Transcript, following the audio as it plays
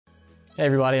Hey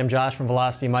everybody, I'm Josh from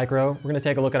Velocity Micro. We're going to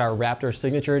take a look at our Raptor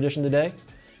Signature Edition today.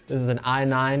 This is an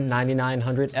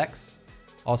i9-9900X,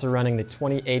 also running the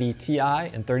 2080 Ti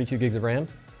and 32 gigs of RAM.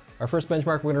 Our first benchmark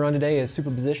we're going to run today is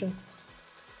superposition. So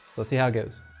let's see how it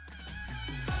goes.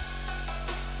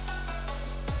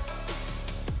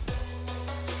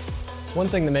 One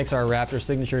thing that makes our Raptor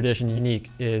Signature Edition unique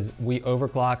is we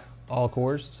overclock all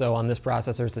cores. So on this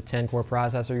processor, it's a 10-core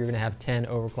processor. You're going to have 10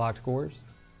 overclocked cores.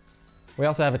 We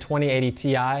also have a 2080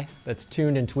 Ti that's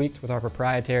tuned and tweaked with our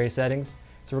proprietary settings.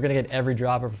 So we're going to get every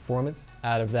drop of performance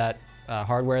out of that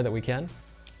hardware that we can.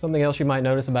 Something else you might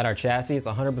notice about our chassis, it's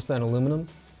 100% aluminum.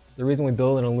 The reason we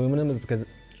build in aluminum is because it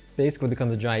basically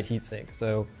becomes a giant heat sink.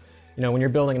 So, when you're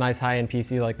building a nice high-end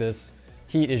PC like this,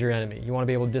 heat is your enemy. You want to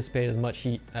be able to dissipate as much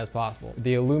heat as possible.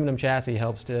 The aluminum chassis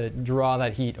helps to draw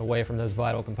that heat away from those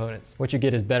vital components. What you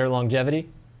get is better longevity,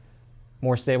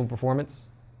 more stable performance,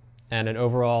 and an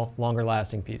overall longer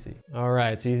lasting PC. All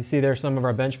right, so you see there's some of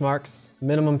our benchmarks.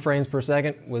 Minimum frames per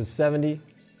second was 70,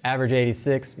 average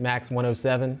 86, max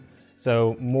 107.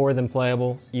 So more than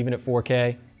playable, even at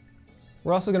 4K.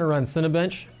 We're also gonna run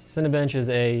Cinebench. Cinebench is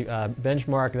a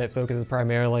benchmark that focuses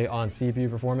primarily on CPU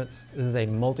performance. This is a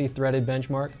multi-threaded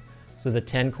benchmark. So the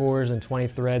 10 cores and 20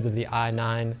 threads of the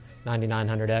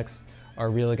i9-9900X are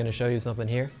really gonna show you something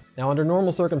here. Now, under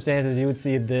normal circumstances, you would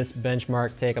see this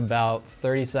benchmark take about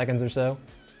 30 seconds or so.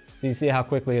 So you see how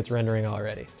quickly it's rendering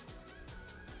already.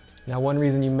 Now, one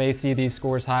reason you may see these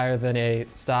scores higher than a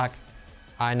stock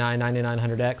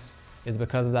i9-9900X is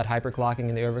because of that hyperclocking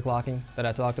and the overclocking that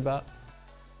I talked about.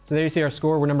 So there you see our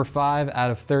score. We're number 5 out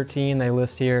of 13. They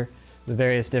list here the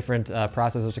various different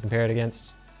processors to compare it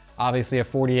against. Obviously, a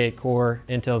 48-core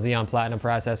Intel Xeon Platinum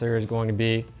processor is going to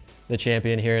be the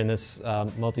champion here in this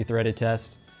multi-threaded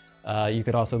test. You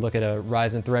could also look at a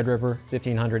Ryzen Threadripper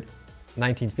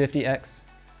 1950X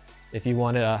if you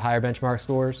wanted higher benchmark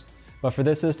scores. But for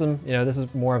this system, this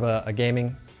is more of a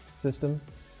gaming system.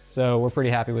 So we're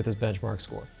pretty happy with this benchmark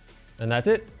score. And that's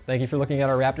it. Thank you for looking at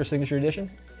our Raptor Signature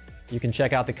Edition. You can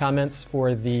check out the comments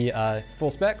for the full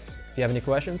specs. If you have any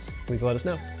questions, please let us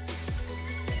know.